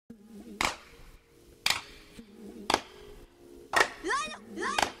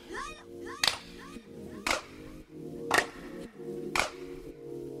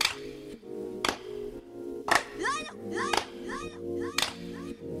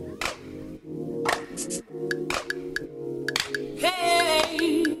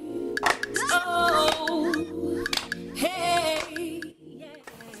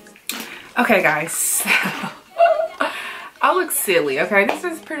Okay guys, I look silly, okay? This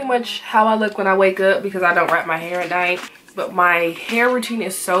is pretty much how I look when I wake up because I don't wrap my hair at night. But my hair routine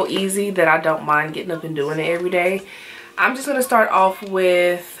is so easy that I don't mind getting up and doing it every day. I'm just gonna start off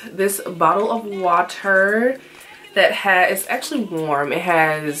with this bottle of water that it's actually warm. It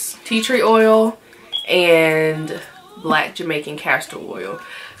has tea tree oil and black Jamaican castor oil.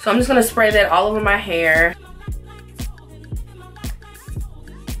 So I'm just gonna spray that all over my hair.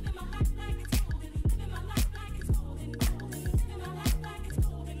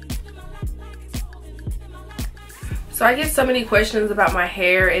 So I get so many questions about my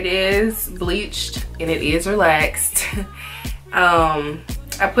hair. It is bleached and it is relaxed. I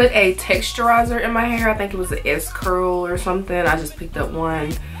put a texturizer in my hair. I think it was an S-curl or something. I just picked up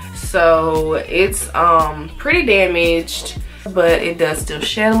one. So it's pretty damaged, but it does still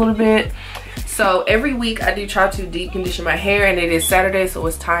shed a little bit. So every week I do try to deep condition my hair, and it is Saturday, so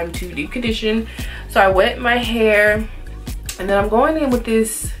it's time to deep condition. So I wet my hair, and then I'm going in with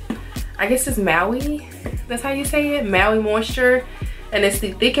this, I guess it's Maui. That's how you say it, Maui Moisture, and it's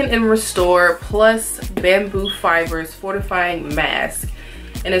the Thicken and Restore Plus Bamboo Fibers Fortifying Mask,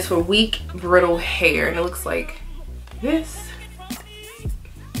 and it's for weak, brittle hair, and it looks like this.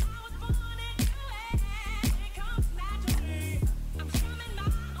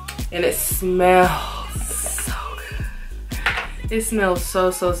 And it smells so good. It smells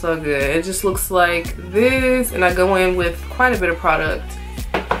so good. It just looks like this, and I go in with quite a bit of product,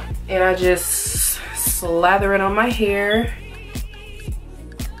 and I just slather it on my hair.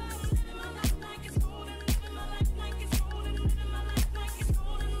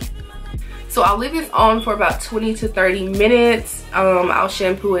 So I'll leave this on for about 20 to 30 minutes. I'll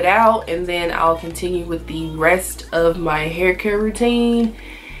shampoo it out, and then I'll continue with the rest of my hair care routine.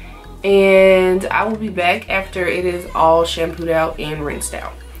 And I will be back after it is all shampooed out and rinsed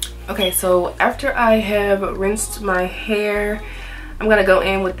out. Okay, so after I have rinsed my hair, I'm gonna go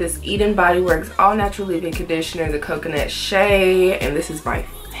in with this Eden Body Works All Natural Leave-In Conditioner, the Coconut Shea, and this is my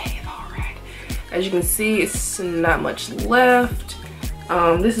favorite. As you can see, it's not much left.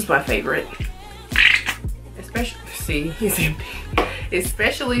 This is my favorite. See, it's empty.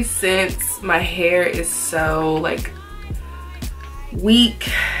 Especially since my hair is so like weak.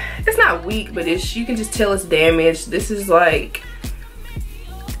 It's not weak, but you can just tell it's damaged. This is like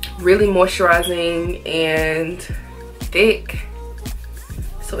really moisturizing and thick.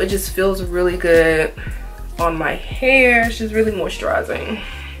 So it just feels really good on my hair. It's just really moisturizing.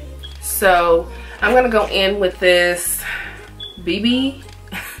 So I'm gonna go in with this BB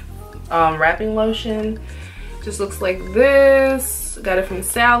wrapping lotion. Just looks like this. Got it from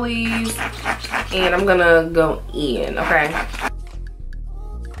Sally's, and I'm gonna go in, okay?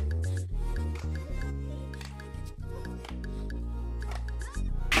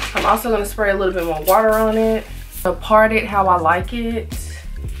 I'm also gonna spray a little bit more water on it. I'll part it how I like it.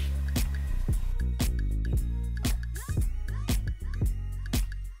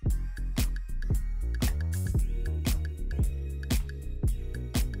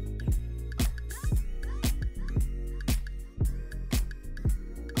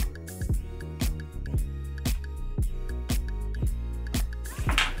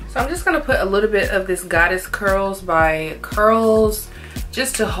 So I'm just gonna put a little bit of this Goddess Curls by Curls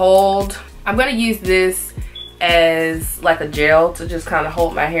just to hold. I'm gonna use this as like a gel to just kind of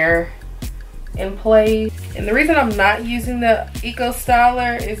hold my hair in place. And the reason I'm not using the Eco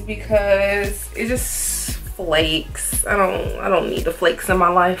Styler is because it just flakes. I don't need the flakes in my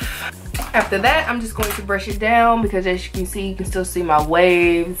life. After that, I'm just going to brush it down because as you can see, you can still see my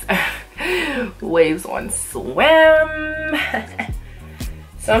waves. Waves on Swim.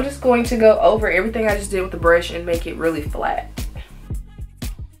 So I'm just going to go over everything I just did with the brush and make it really flat.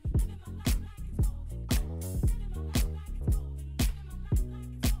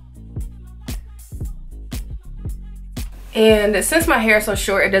 And since my hair is so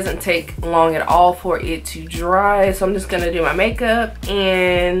short, it doesn't take long at all for it to dry. So I'm just gonna do my makeup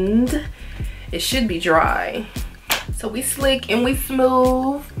and it should be dry. So we slick and we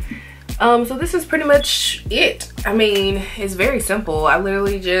smooth. So this is pretty much it. I mean, it's very simple. I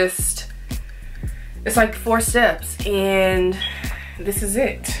literally just, it's like 4 steps and this is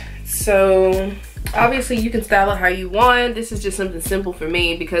it. So obviously you can style it how you want. This is just something simple for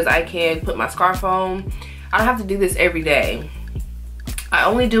me because I can put my scarf on. I don't have to do this every day. I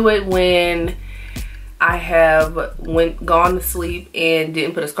only do it when I have gone to sleep and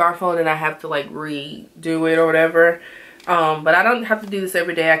didn't put a scarf on and I have to like redo it or whatever. But I don't have to do this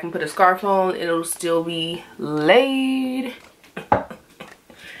every day. I can put a scarf on and it'll still be laid.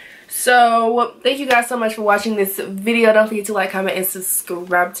 So thank you guys so much for watching this video. Don't forget to like, comment, and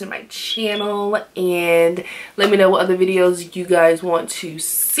subscribe to my channel, and let me know what other videos you guys want to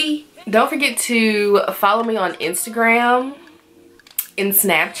see. Don't forget to follow me on Instagram and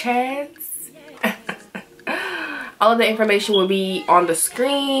Snapchat. All of the information will be on the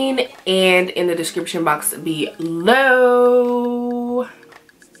screen and in the description box below.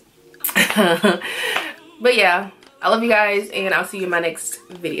 But yeah, I love you guys, and I'll see you in my next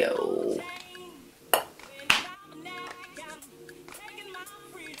video.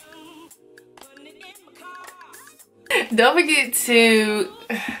 Don't forget to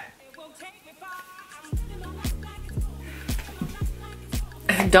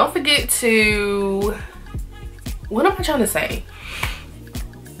what am I trying to say?